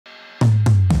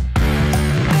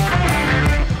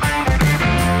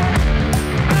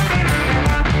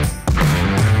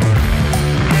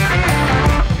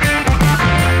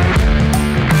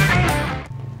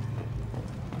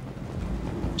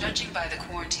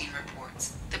team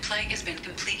reports. The plague has been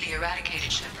completely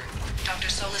eradicated, Shepard. Dr.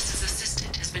 Solis's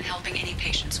assistant has been helping any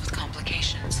patients with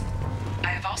complications. I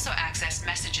have also accessed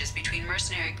messages between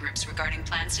mercenary groups regarding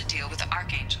plans to deal with the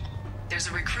Archangel. There's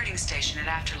a recruiting station at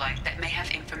Afterlife that may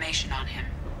have information on him.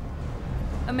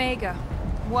 Omega,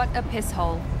 what a piss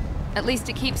hole. At least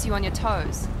it keeps you on your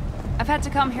toes. I've had to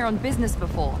come here on business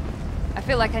before. I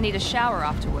feel like I need a shower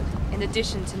afterward, in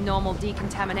addition to normal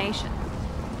decontamination.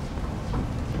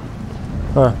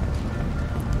 Huh.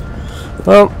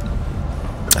 Well,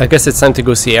 I guess it's time to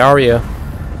go see Arya.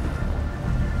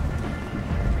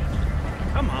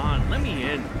 Come on, let me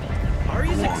in.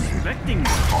 Arya's expecting me.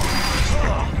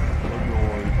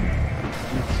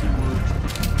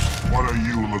 What are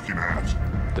you looking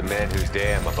at? The man whose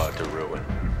day I'm about to ruin.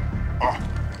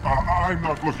 I'm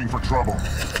not looking for trouble.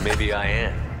 Maybe I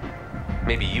am.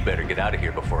 Maybe you better get out of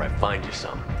here before I find you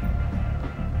some.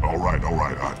 All right.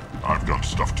 I've got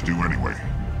stuff to do anyway.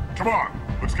 Come on,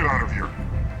 let's get out of here.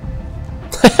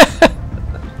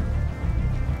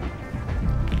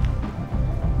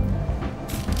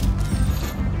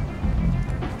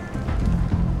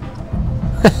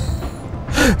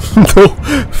 No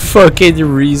fucking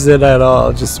reason at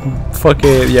all. Just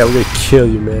fucking, yeah, we're gonna kill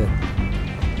you, man.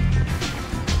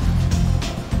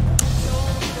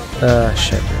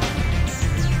 Shepard.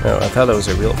 Oh, I thought that was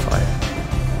a real fire.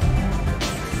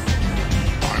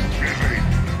 I'm busy.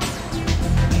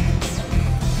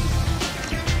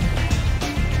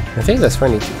 I think that's where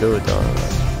I need to go, Don.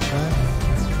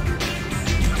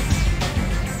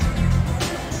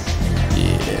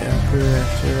 Yeah,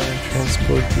 after I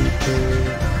transport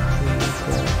people.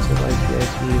 To like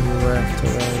VIP, we're after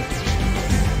right.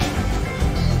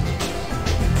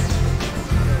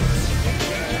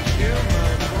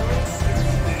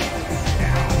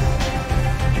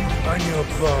 I knew a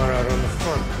bar out on the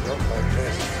front, not like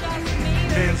this.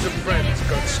 Me and some friends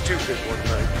got stupid one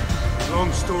night.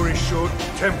 Long story short,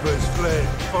 tempers flared,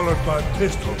 followed by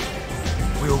pistols.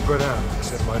 We all got out,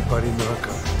 except my buddy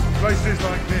Narco. Places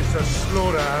like this are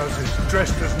slaughterhouses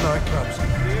dressed as nightclubs.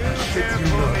 Shit you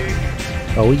know.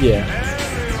 Oh yeah.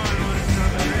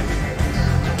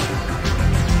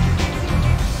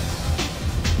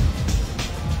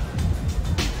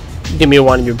 Give me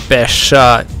one of your best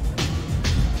shot.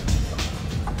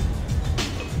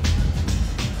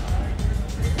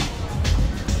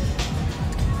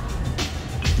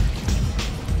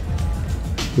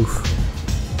 Oof.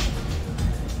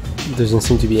 Doesn't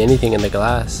seem to be anything in the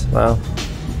glass. Wow.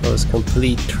 That was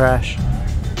complete trash.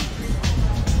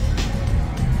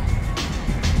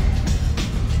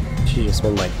 She just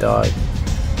went like dog.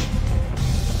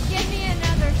 Give me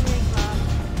another drink, love.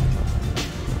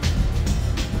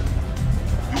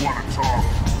 You want to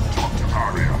talk to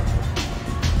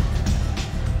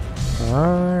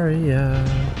Arya.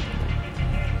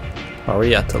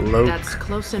 Arya to Loke. That's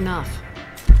close enough.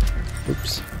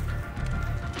 Oops.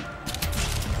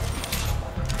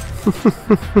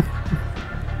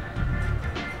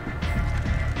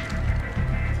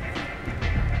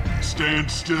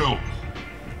 Stand still.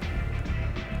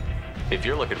 If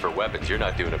you're looking for weapons, you're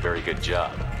not doing a very good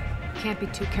job. Can't be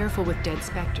too careful with dead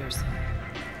specters.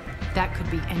 That could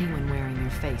be anyone wearing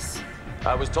your face.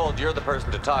 I was told you're the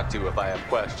person to talk to if I have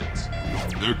questions.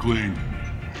 They're clean.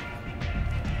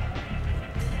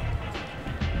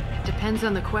 Depends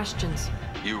on the questions.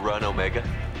 You run, Omega?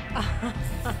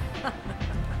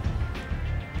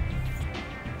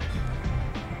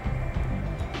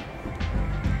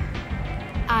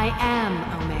 I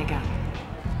am Omega.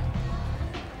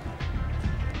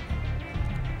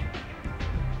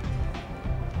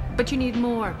 But you need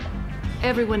more.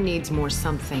 Everyone needs more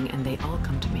something, and they all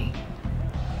come to me.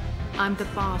 I'm the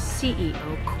boss,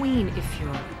 CEO, queen, if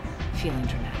you're feeling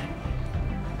dramatic.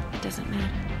 It doesn't matter.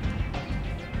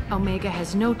 Omega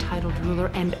has no titled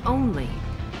ruler and only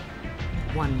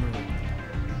one rule.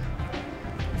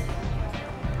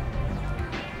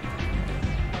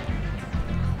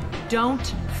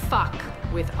 Don't fuck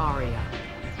with Arya.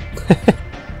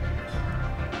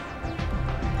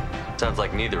 Sounds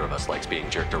like neither of us likes being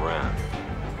jerked around.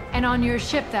 And on your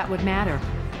ship, that would matter.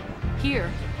 Here,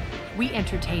 we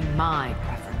entertain my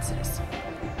preferences.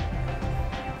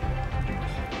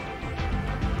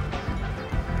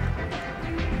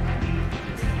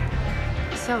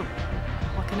 So,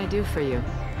 what can I do for you?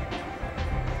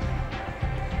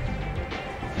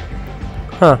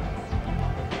 Huh.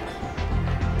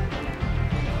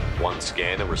 One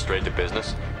scan and we're straight to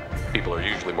business? People are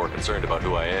usually more concerned about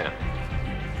who I am.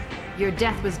 Your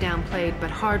death was downplayed, but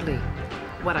hardly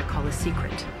what I call a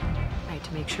secret. I had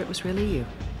to make sure it was really you.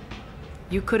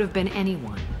 You could have been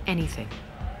anyone, anything.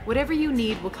 Whatever you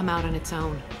need will come out on its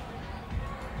own.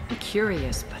 I'm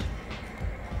curious, but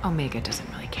Omega doesn't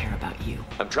really care about you.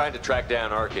 I'm trying to track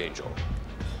down Archangel.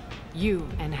 You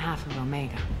and half of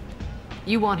Omega.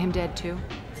 You want him dead too?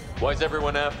 Why's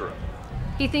everyone after him?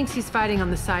 He thinks he's fighting on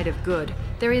the side of good.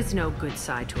 There is no good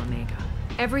side to Omega.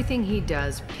 Everything he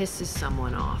does pisses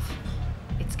someone off.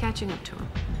 It's catching up to him.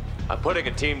 I'm putting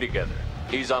a team together.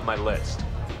 He's on my list.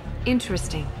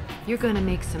 Interesting. You're gonna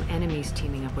make some enemies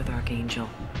teaming up with Archangel.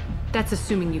 That's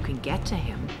assuming you can get to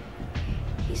him.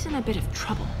 He's in a bit of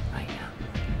trouble right now.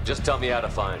 Just tell me how to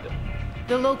find him.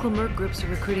 The local merc groups are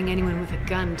recruiting anyone with a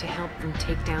gun to help them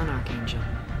take down Archangel.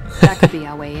 That could be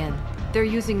our way in. They're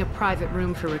using a private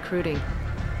room for recruiting.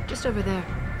 Just over there.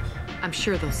 I'm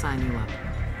sure they'll sign you up.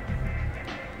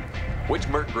 Which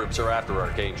merc groups are after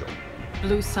Archangel?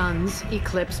 Blue Suns,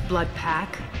 Eclipse, Blood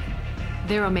Pack.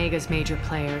 They're Omega's major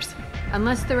players.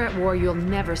 Unless they're at war, you'll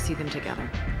never see them together.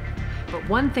 But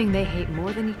one thing they hate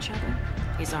more than each other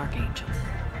is Archangel.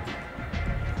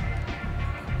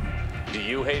 Do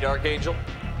you hate Archangel?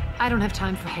 I don't have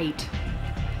time for hate,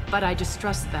 but I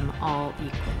distrust them all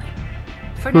equally.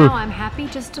 For now, I'm happy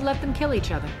just to let them kill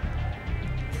each other.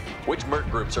 Which merc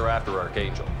groups are after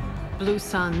Archangel? Blue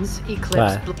Suns,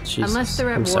 Eclipse, Jesus, unless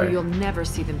they're at I'm war, sorry. you'll never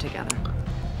see them together.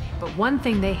 But one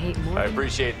thing they hate more I than...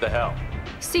 appreciate the help.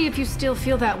 See if you still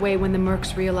feel that way when the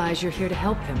mercs realize you're here to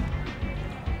help them.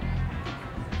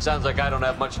 Sounds like I don't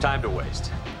have much time to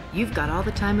waste. You've got all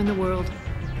the time in the world.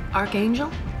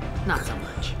 Archangel? Not so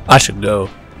much. I should go.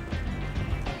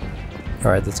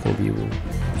 Alright, that's gonna be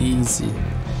easy.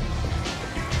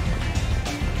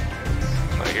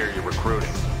 I hear you're recruiting.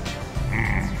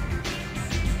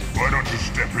 Why don't you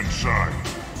step inside?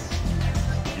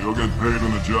 You'll get paid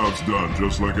when the job's done,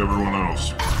 just like everyone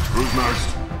else. Who's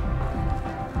next?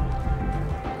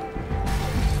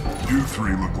 You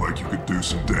three look like you could do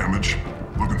some damage.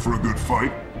 Looking for a good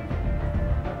fight?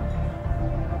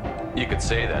 You could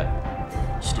say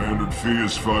that. Standard fee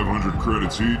is 500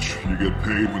 credits each. You get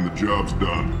paid when the job's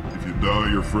done. If you die,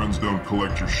 your friends don't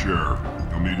collect your share.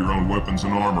 You'll need your own weapons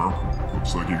and armor.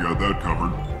 Looks like you got that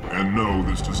covered. And no,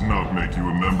 this does not make you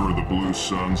a member of the Blue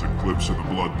Suns, Eclipse, or the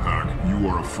Blood Pack. You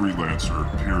are a freelancer,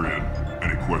 period.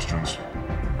 Any questions?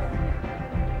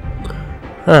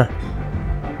 Huh.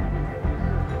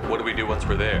 What do we do once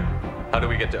we're there? How do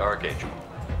we get to Archangel?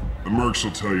 The mercs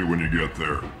will tell you when you get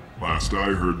there. Last I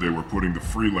heard, they were putting the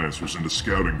freelancers into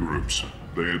scouting groups.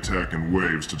 They attack in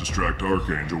waves to distract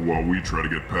Archangel while we try to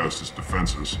get past his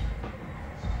defenses.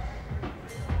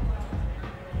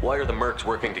 Why are the mercs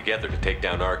working together to take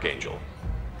down Archangel?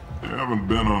 You haven't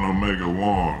been on Omega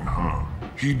long, huh?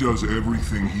 He does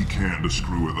everything he can to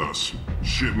screw with us.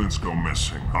 Shipments go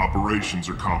missing, operations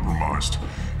are compromised.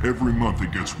 Every month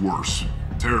it gets worse.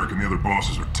 Tarek and the other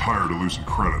bosses are tired of losing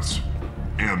credits.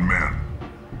 And men.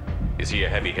 Is he a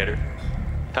heavy hitter?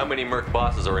 How many merc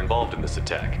bosses are involved in this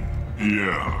attack?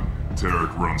 Yeah,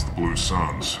 Tarek runs the Blue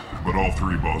Suns, but all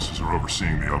three bosses are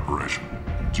overseeing the operation.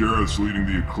 Jarrett's leading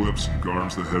the Eclipse and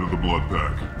Garm's the head of the Blood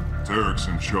Pack. Tarek's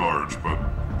in charge, but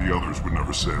the others would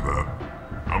never say that.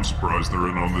 I'm surprised they're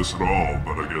in on this at all,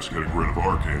 but I guess getting rid of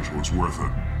Archangel is worth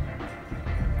it.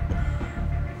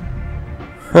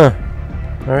 Huh.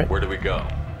 Alright. Where do we go?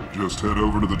 Just head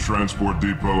over to the transport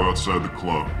depot outside the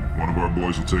club. One of our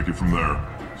boys will take you from there.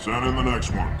 Send in the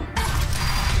next one.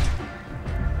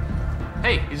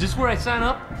 Hey, is this where I sign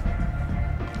up?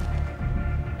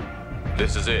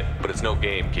 This is it, but it's no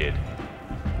game, kid.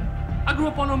 I grew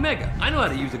up on Omega. I know how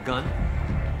to use a gun.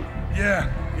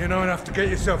 Yeah, you know enough to get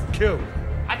yourself killed.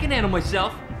 I can handle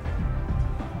myself.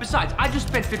 Besides, I just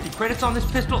spent 50 credits on this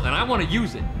pistol and I want to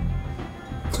use it.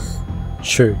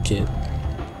 Sure, kid.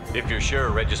 If you're sure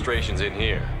registration's in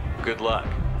here, good luck.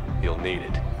 You'll need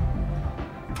it.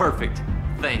 Perfect.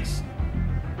 Thanks.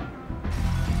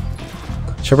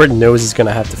 Shepard knows he's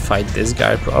gonna have to fight this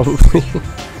guy probably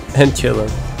and kill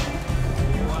him.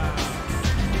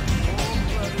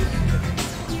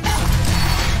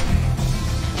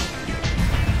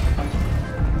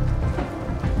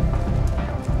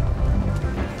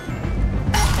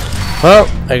 Well,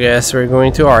 I guess we're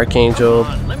going to Archangel.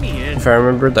 Come on, let me in. If I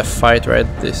remember the fight right,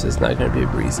 this is not gonna be a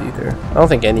breeze either. I don't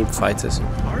think any fights is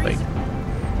like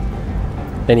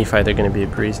any fight are gonna be a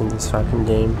breeze in this fucking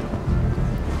game.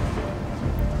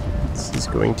 This is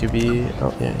going to be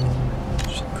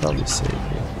should probably save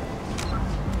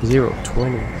it.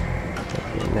 0:20.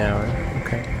 That'd be an hour.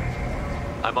 Okay.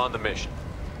 I'm on the mission.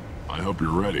 I hope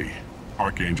you're ready.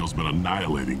 Archangel's been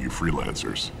annihilating you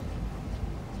freelancers.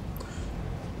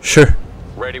 Sure.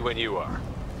 Ready when you are.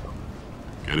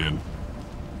 Get in.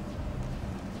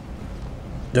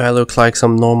 Do I look like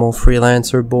some normal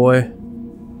freelancer boy?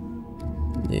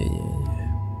 Yeah.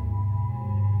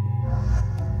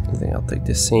 like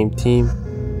the same team,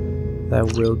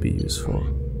 that will be useful.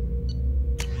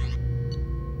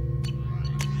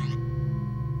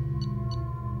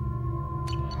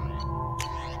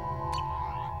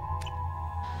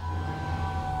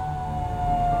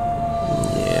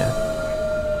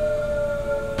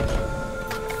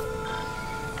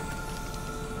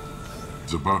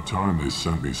 It's about time they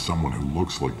sent me someone who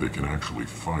looks like they can actually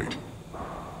fight.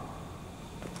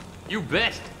 You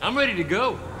bet. I'm ready to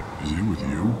go. Is he with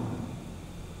you?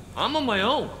 I'm on my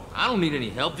own. I don't need any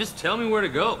help. Just tell me where to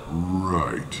go.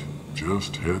 Right.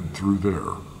 Just head through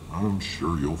there. I'm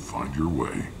sure you'll find your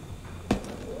way.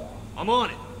 I'm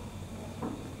on it.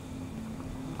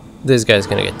 This guy's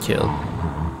gonna get killed.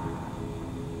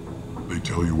 They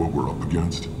tell you what we're up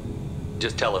against?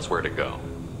 Just tell us where to go.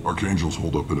 Archangel's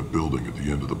holed up in a building at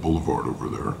the end of the boulevard over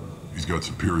there. He's got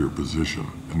superior position,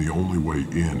 and the only way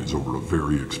in is over a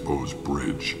very exposed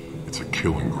bridge. It's a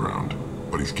killing ground,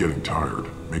 but he's getting tired,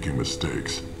 making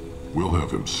mistakes. We'll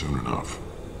have him soon enough.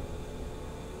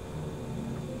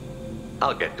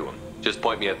 I'll get to him. Just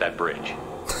point me at that bridge.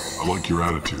 I like your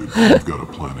attitude, but you've got a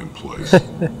plan in place.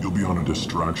 You'll be on a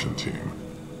distraction team.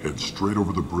 Head straight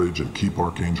over the bridge and keep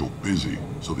Archangel busy,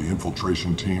 so the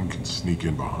infiltration team can sneak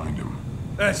in behind him.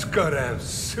 That's goddamn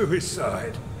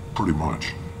suicide. Pretty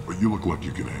much, but you look like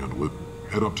you can handle it.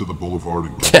 Head up to the boulevard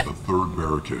and get to the third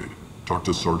barricade. Talk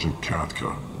to Sergeant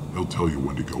Katka. He'll tell you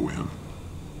when to go in.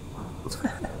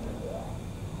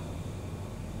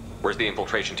 Where's the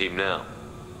infiltration team now?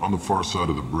 On the far side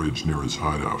of the bridge near his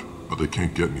hideout, but they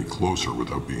can't get any closer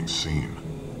without being seen.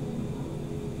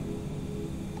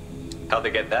 How'd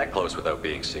they get that close without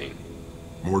being seen?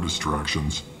 More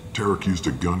distractions. Tarek used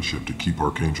a gunship to keep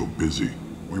Archangel busy.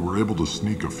 We were able to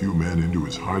sneak a few men into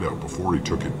his hideout before he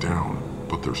took it down,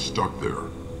 but they're stuck there.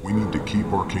 We need to keep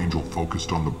Archangel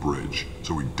focused on the bridge,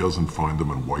 so he doesn't find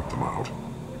them and wipe them out.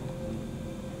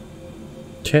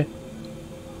 Okay.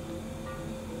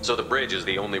 So the bridge is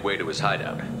the only way to his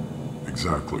hideout?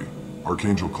 Exactly.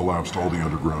 Archangel collapsed all the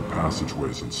underground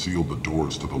passageways and sealed the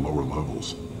doors to the lower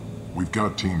levels. We've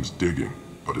got teams digging,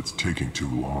 but it's taking too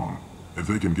long. If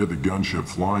they can get the gunship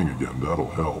flying again,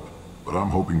 that'll help. But I'm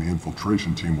hoping the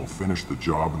infiltration team will finish the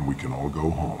job and we can all go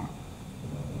home.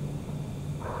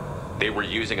 They were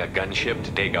using a gunship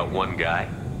to take out one guy?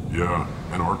 Yeah,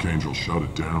 and Archangel shut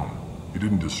it down. He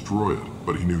didn't destroy it,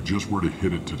 but he knew just where to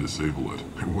hit it to disable it.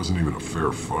 It wasn't even a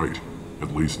fair fight.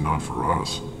 At least not for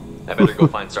us. I better go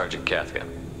find Sergeant Katka.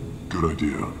 Good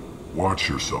idea. Watch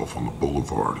yourself on the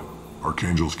boulevard.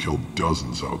 Archangel's killed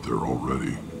dozens out there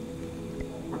already.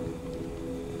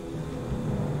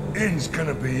 In's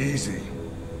gonna be easy.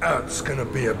 Out's gonna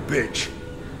be a bitch.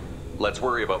 Let's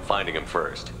worry about finding him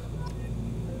first.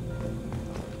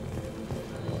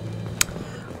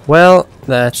 Well,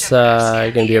 that's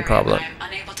gonna be a problem. I'm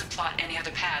unable to plot any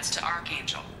other paths to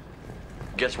Archangel.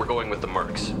 Guess we're going with the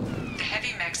mercs. The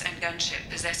heavy mechs and gunship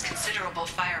possess considerable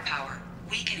firepower.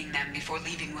 Weakening them before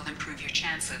leaving will improve your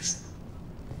chances.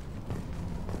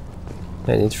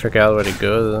 I need to figure out where to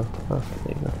go though. Oh,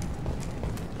 there you go.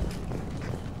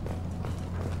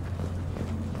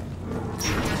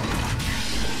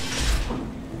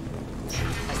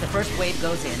 As the first wave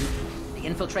goes in, the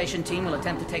infiltration team will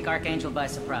attempt to take Archangel by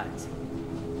surprise.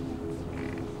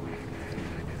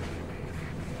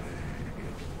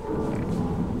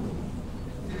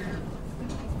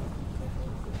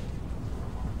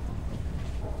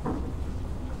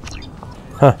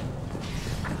 Huh.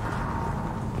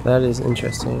 That is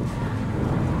interesting.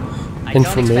 I don't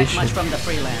expect Information. much from the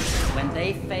freelancers. When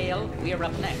they fail, we're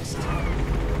up next.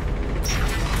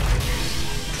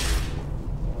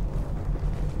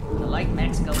 The light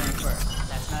mechs go in first. If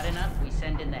that's not enough, we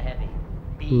send in the heavy.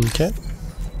 Okay.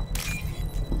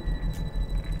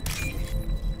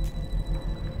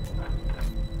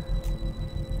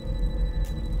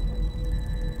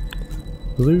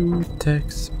 Blue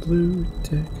text, blue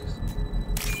text.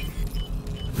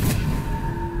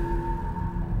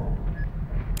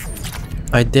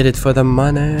 I did it for the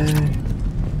money.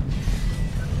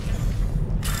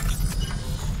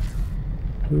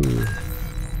 Ooh.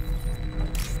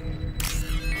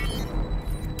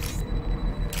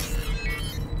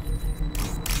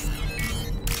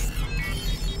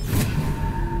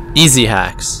 Easy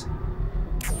hacks.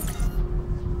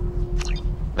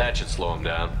 That should slow him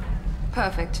down.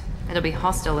 Perfect. It'll be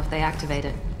hostile if they activate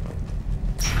it.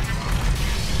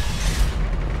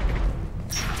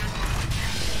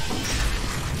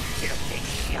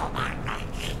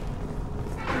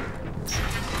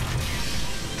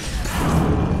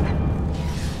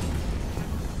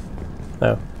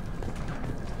 Oh.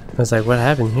 I was like, what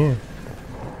happened here?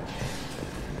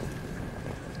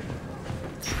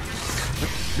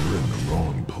 You're in the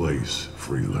wrong place,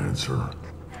 freelancer.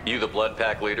 You the Blood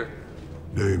Pack leader?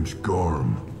 Name's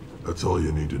Garm. That's all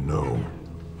you need to know.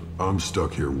 I'm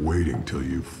stuck here waiting till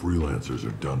you freelancers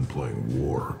are done playing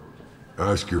war.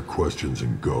 Ask your questions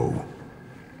and go.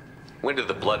 When did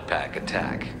the Blood Pack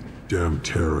attack? Damn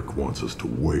Tarek wants us to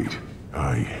wait.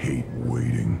 I hate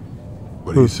waiting.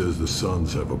 But he says the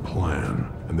Suns have a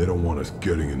plan, and they don't want us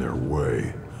getting in their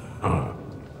way.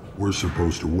 We're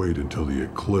supposed to wait until the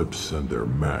Eclipse send their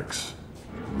mechs.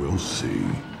 We'll see.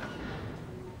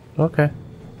 Okay.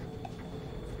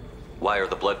 Why are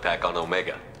the Blood Pack on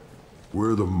Omega?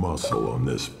 We're the muscle on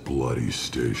this bloody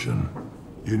station.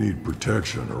 You need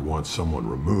protection or want someone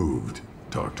removed,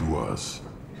 talk to us.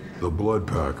 The Blood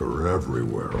Pack are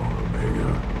everywhere on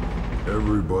Omega.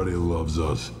 Everybody loves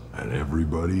us, and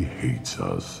everybody hates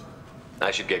us.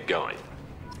 I should get going.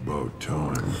 About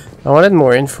time. I wanted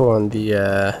more info on the,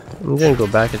 I'm gonna go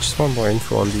back, I just want more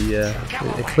info on the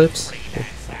Eclipse.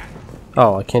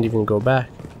 Oh, I can't even go back.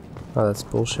 Oh, that's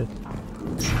bullshit.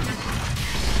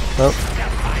 Oh.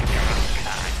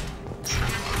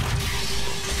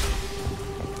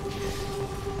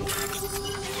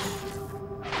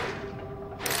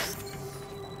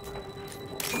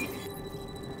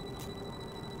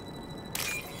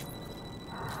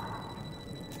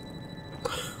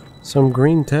 Some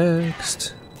green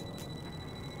text.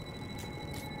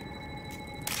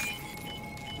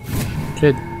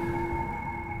 Good.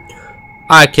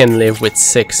 I can live with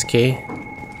 6K.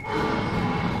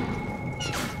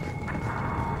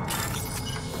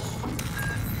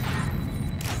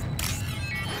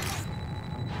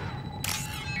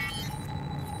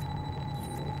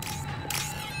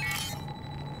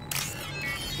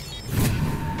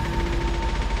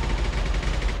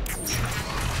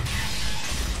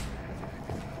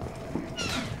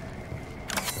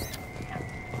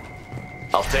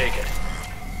 I'll take it.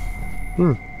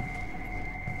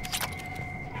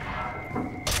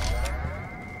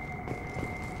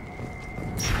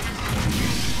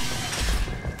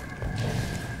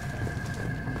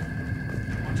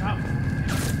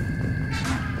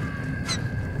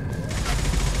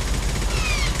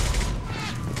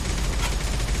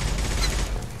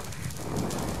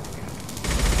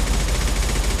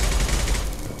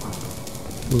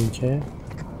 Okay.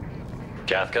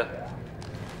 Kafka?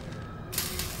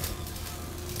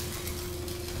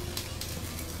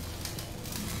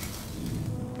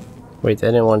 Wait, I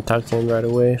didn't want to talk to him right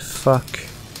away. Fuck.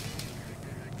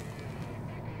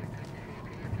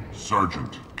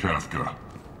 Sergeant Kafka.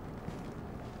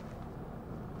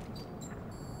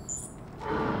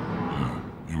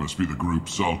 You must be the group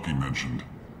Salky mentioned.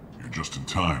 You're just in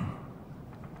time.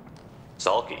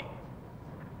 Salky?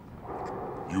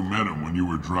 You met him when you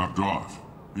were dropped off.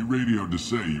 He radioed to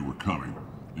say you were coming.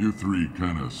 You three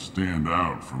kinda stand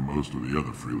out from most of the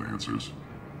other freelancers.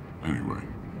 Anyway,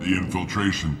 the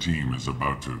infiltration team is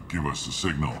about to give us the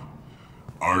signal.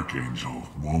 Archangel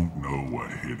won't know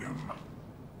what hit him.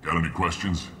 Got any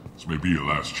questions? This may be your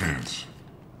last chance.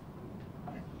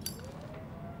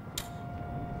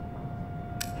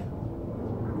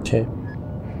 Okay.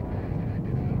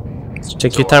 So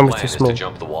take your time with your So smoke. to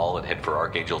jump the wall and head for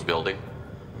Archangel's building?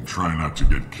 And try not to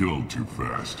get killed too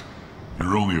fast.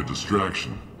 You're only a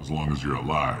distraction, as long as you're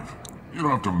alive. You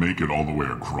don't have to make it all the way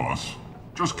across.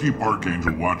 Just keep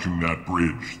Archangel watching that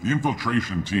bridge. The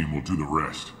infiltration team will do the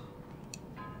rest.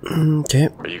 Okay.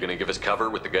 Are you gonna give us cover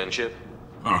with the gunship?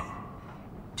 Huh.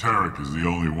 Tarek is the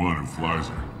only one who flies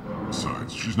her.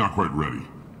 Besides, she's not quite ready.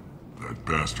 That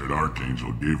bastard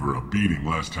Archangel gave her a beating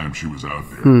last time she was out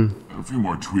there. A few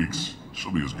more tweaks,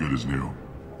 she'll be as good as new.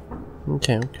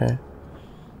 Okay, okay.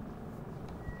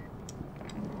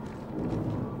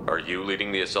 Are you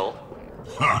leading the assault?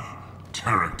 Ha!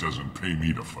 Tarek doesn't pay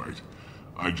me to fight.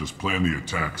 I just plan the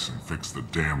attacks and fix the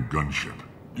damn gunship.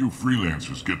 You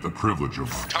freelancers get the privilege of...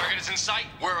 Target is in sight.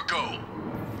 Where a go?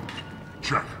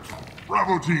 Check.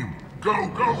 Bravo team, go,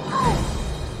 go, go!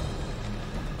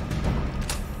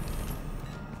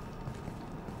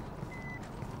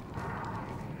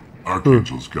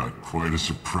 Archangel's got quite a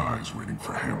surprise waiting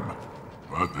for him.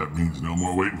 But that means no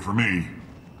more waiting for me.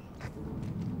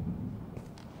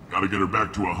 Gotta get her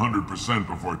back to 100%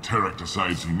 before Tarek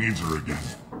decides he needs her again.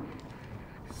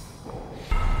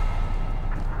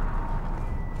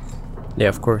 Yeah,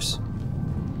 of course.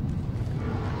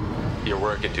 You're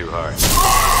working too hard.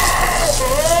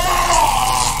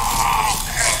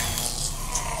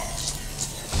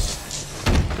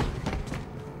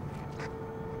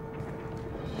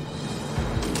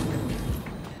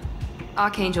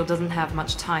 Archangel doesn't have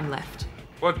much time left.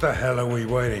 What the hell are we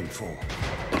waiting for?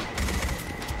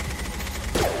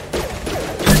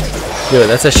 Yo,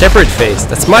 that's a shepherd face.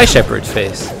 That's my shepherd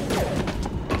face.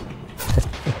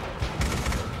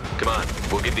 Come on,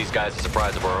 we'll give these guys a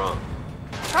surprise of our own.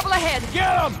 Trouble ahead.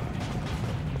 Get him!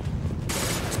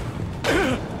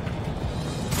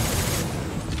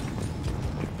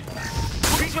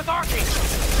 He's with Archangel!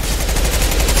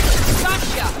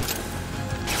 Gotcha!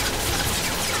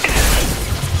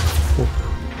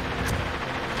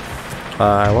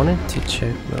 I wanted to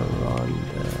check around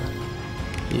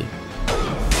here.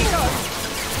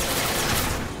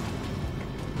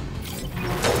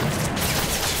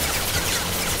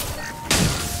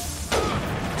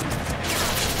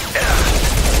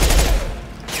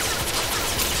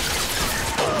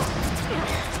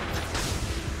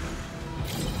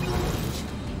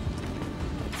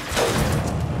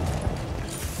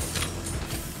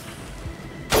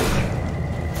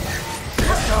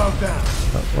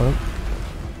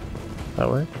 That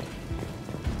work?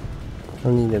 I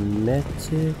need a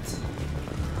medkit.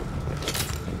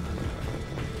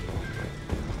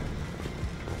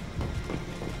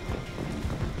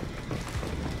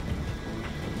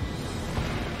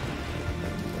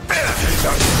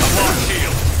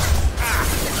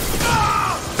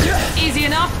 Easy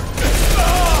enough.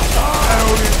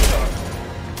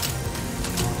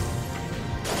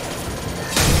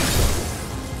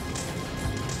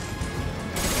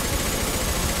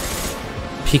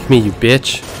 Peek me, you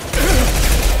bitch.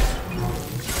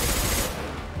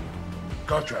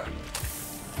 Gotcha.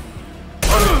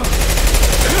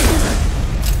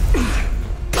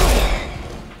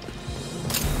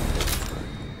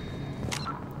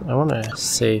 I wanna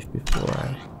save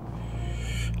before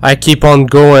I keep on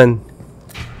going.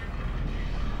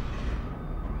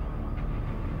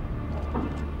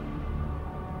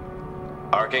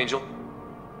 Archangel?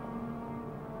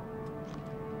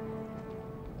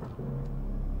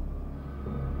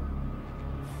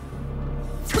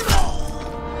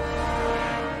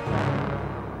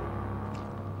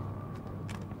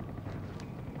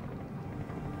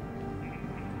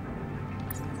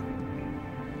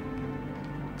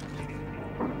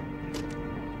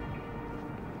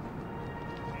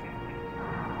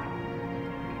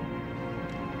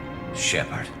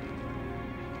 Shepard.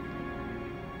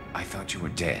 I thought you were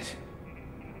dead.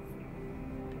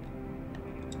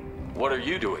 What are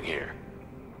you doing here?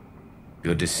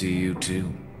 Good to see you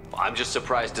too. I'm just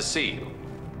surprised to see you.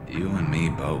 You and me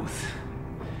both.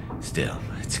 Still,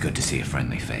 it's good to see a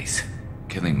friendly face.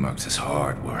 Killing mercs is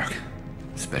hard work,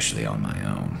 especially on my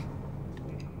own.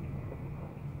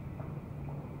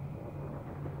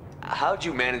 How'd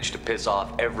you manage to piss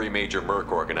off every major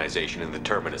merc organization in the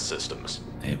Terminus systems?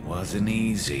 It wasn't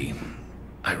easy.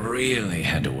 I really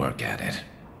had to work at it.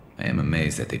 I am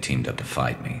amazed that they teamed up to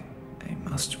fight me. They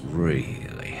must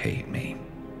really hate me.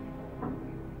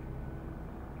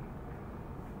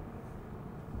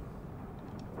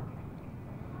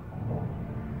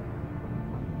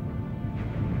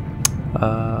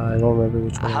 I don't remember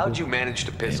which one. How'd you manage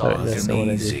to piss It off?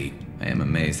 wasn't easy. I am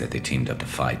amazed that they teamed up to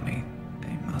fight me.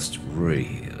 They must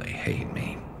really hate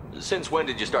me. Since when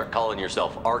did you start calling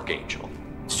yourself Archangel?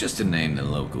 It's just a name the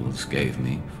locals gave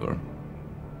me for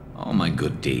all my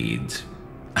good deeds.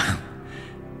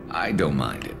 I don't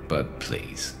mind it, but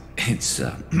please, it's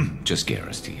just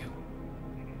Garrus to you.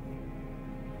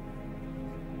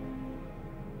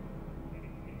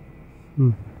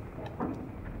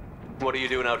 What are you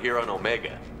doing out here on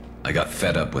Omega? I got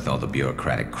fed up with all the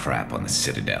bureaucratic crap on the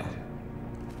Citadel.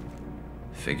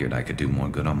 Figured I could do more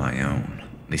good on my own.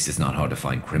 At least it's not hard to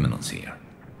find criminals here.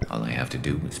 All I have to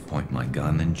do is point my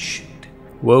gun and shoot.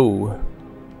 Whoa.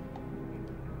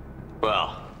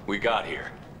 Well, we got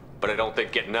here. But I don't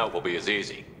think getting out will be as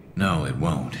easy. No, it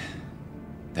won't.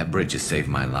 That bridge has saved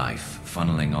my life,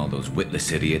 funneling all those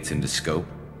witless idiots into scope.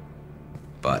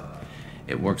 But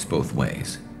it works both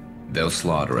ways. They'll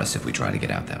slaughter us if we try to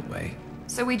get out that way.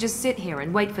 So we just sit here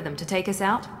and wait for them to take us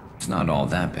out? It's not all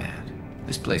that bad.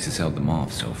 This place has held them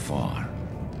off so far.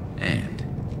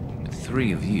 And with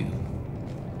 3 of you,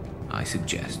 I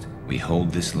suggest we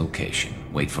hold this location,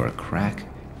 wait for a crack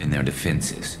in their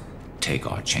defenses, take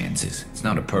our chances. It's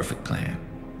not a perfect plan,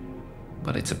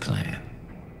 but it's a plan.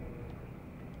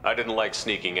 I didn't like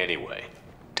sneaking anyway.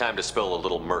 Time to spill a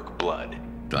little merc blood.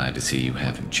 Glad to see you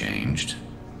haven't changed.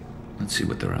 Let's see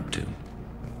what they're up to.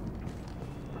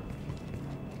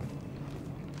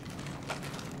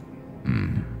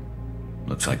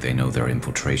 Looks like they know their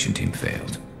infiltration team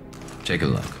failed. Take a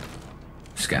look.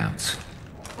 Scouts.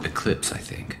 Eclipse, I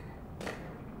think.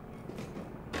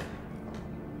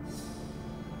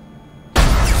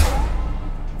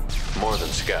 More than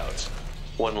scouts.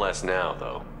 One less now,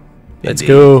 though. Let's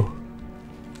go.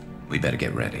 We better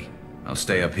get ready. I'll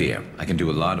stay up here. I can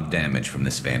do a lot of damage from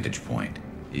this vantage point.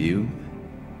 You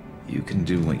can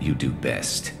do what you do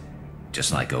best.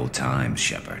 Just like old times,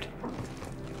 Shepard.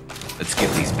 Let's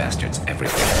give these bastards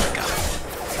everything we got.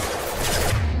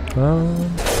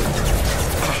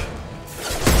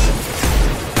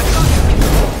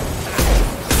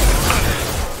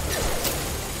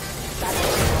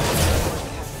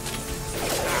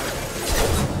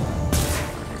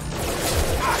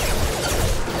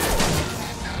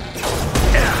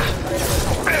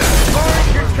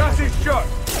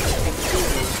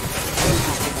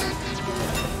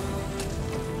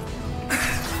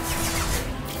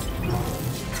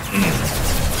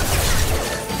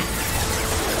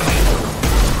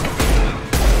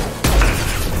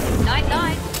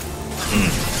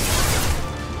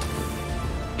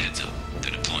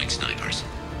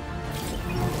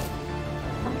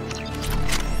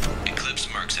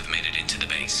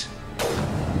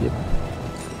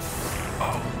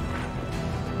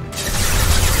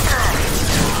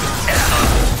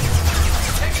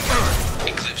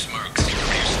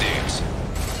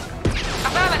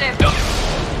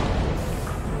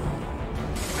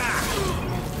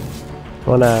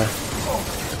 Wanna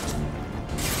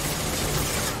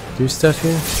do stuff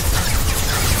here?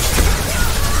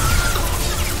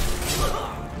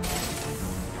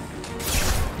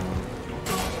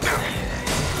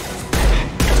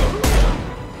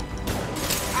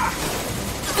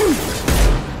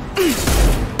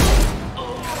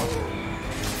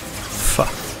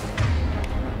 Fuck.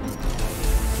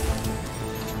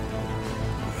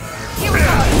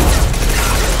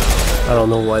 I don't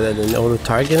know why that didn't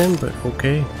auto-target him, but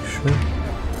okay, sure.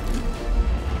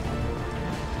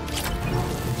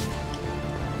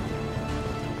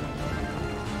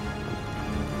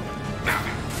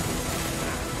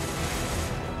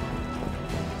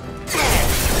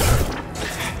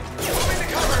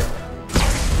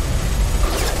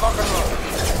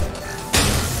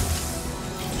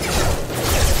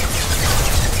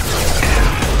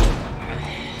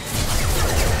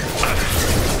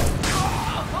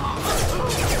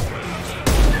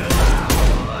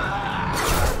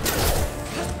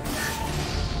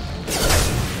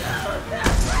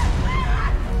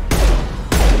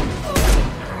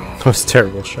 Those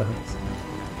terrible shots.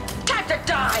 Time to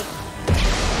die.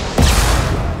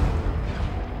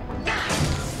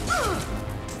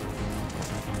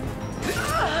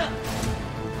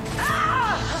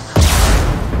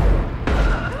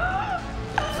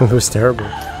 It was terrible.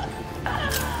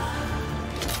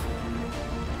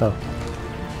 Oh.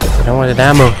 I don't want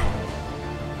ammo.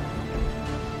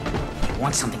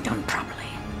 Want something done properly.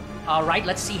 Alright,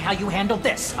 let's see how you handle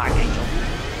this, Archangel.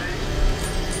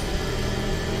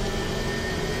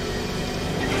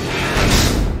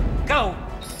 Go!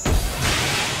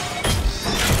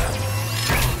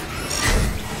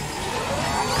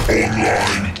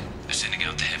 Online. They're sending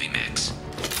out the heavy mix.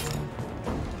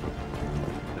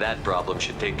 That problem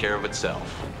should take care of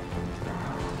itself.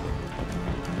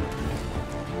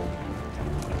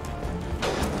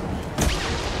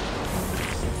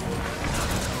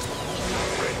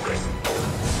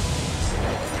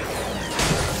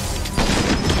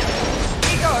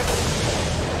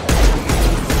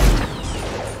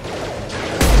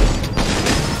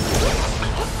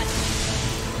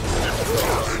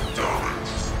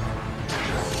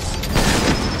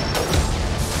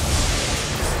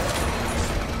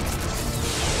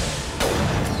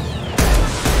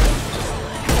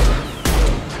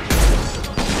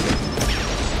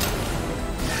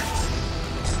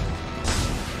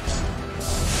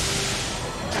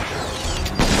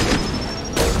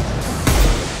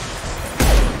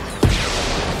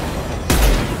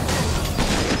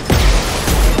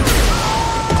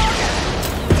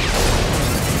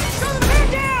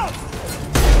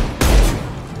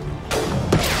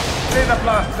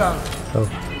 Oh.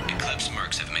 Eclipse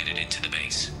mercs have made it into the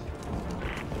base.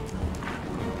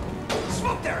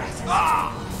 Smoke their asses!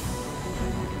 Ah!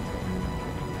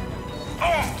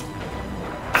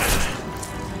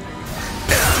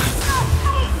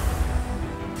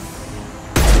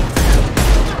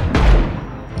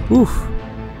 Oof.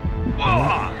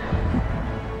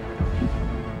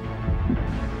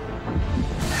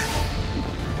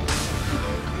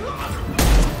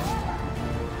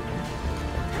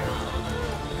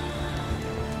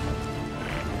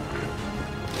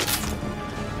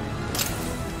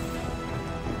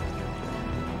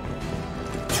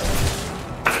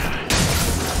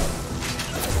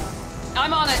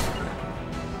 I'm on it.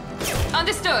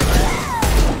 Understood.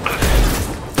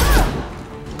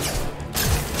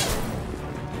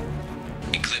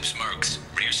 Eclipse mercs,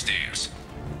 rear stairs.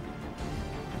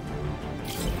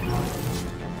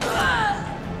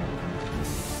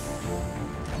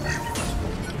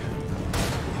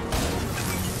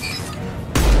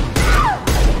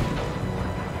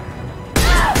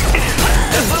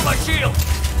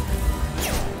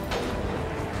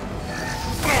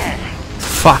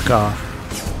 Fuck off.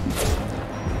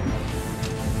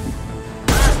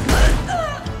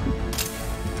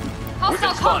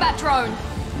 Hostile combat drone!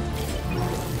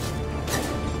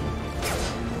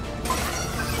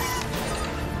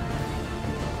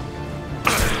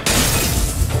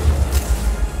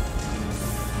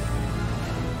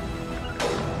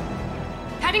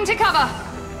 Heading to cover!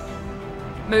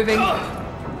 Moving.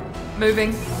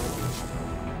 Moving.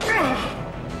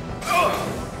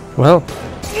 Well.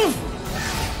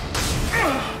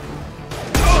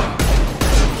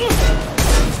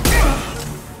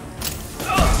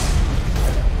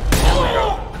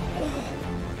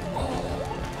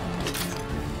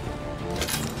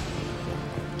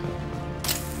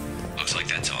 Looks like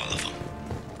that's all of them.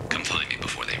 Come find me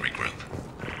before they regroup.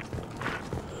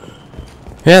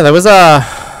 Yeah, that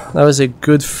was a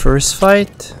good first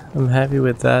fight. I'm happy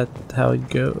with that. How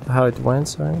it went.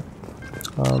 Sorry.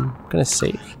 I'm gonna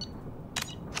save.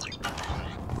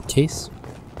 Case.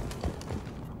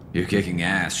 You're kicking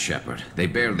ass, Shepard. They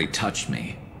barely touched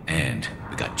me. And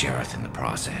we got Jareth in the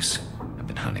process. I've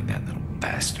been hunting that little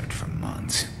bastard for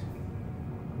months.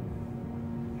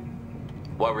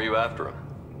 Why were you after him?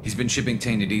 He's been shipping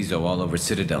tainted Ezo all over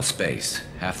Citadel space.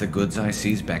 Half the goods I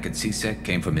seized back at CSEC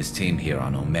came from his team here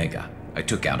on Omega. I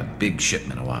took out a big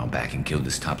shipment a while back and killed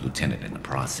his top lieutenant in the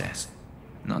process.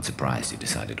 Not surprised he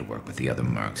decided to work with the other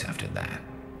mercs after that.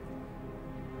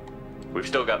 We've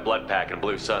still got Bloodpack and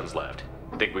Blue Suns left.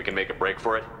 Think we can make a break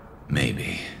for it?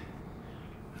 Maybe.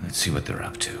 Let's see what they're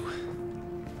up to.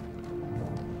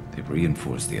 They've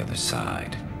reinforced the other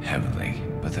side, heavily,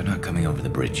 but they're not coming over the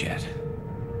bridge yet.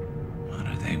 What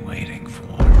are they waiting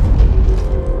for?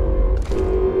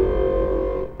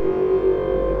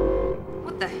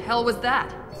 What the hell was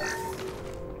that?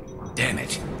 Damn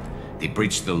it. They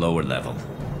breached the lower level.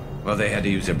 Well, they had to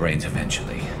use their brains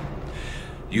eventually.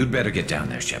 You'd better get down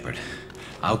there, Shepard.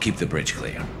 I'll keep the bridge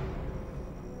clear.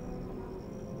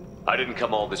 I didn't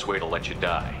come all this way to let you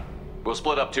die. We'll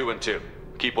split up 2 and 2.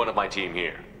 Keep one of my team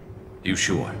here. You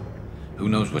sure? Who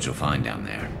knows what you'll find down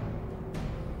there?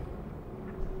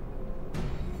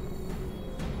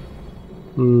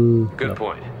 Good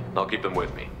point. I'll keep them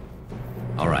with me.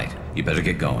 Alright, you better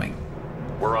get going.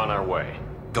 We're on our way.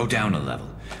 Go down a level.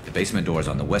 The basement door is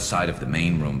on the west side of the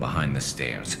main room behind the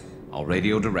stairs. I'll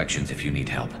radio directions if you need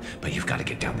help, but you've got to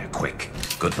get down there quick.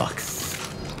 Good luck.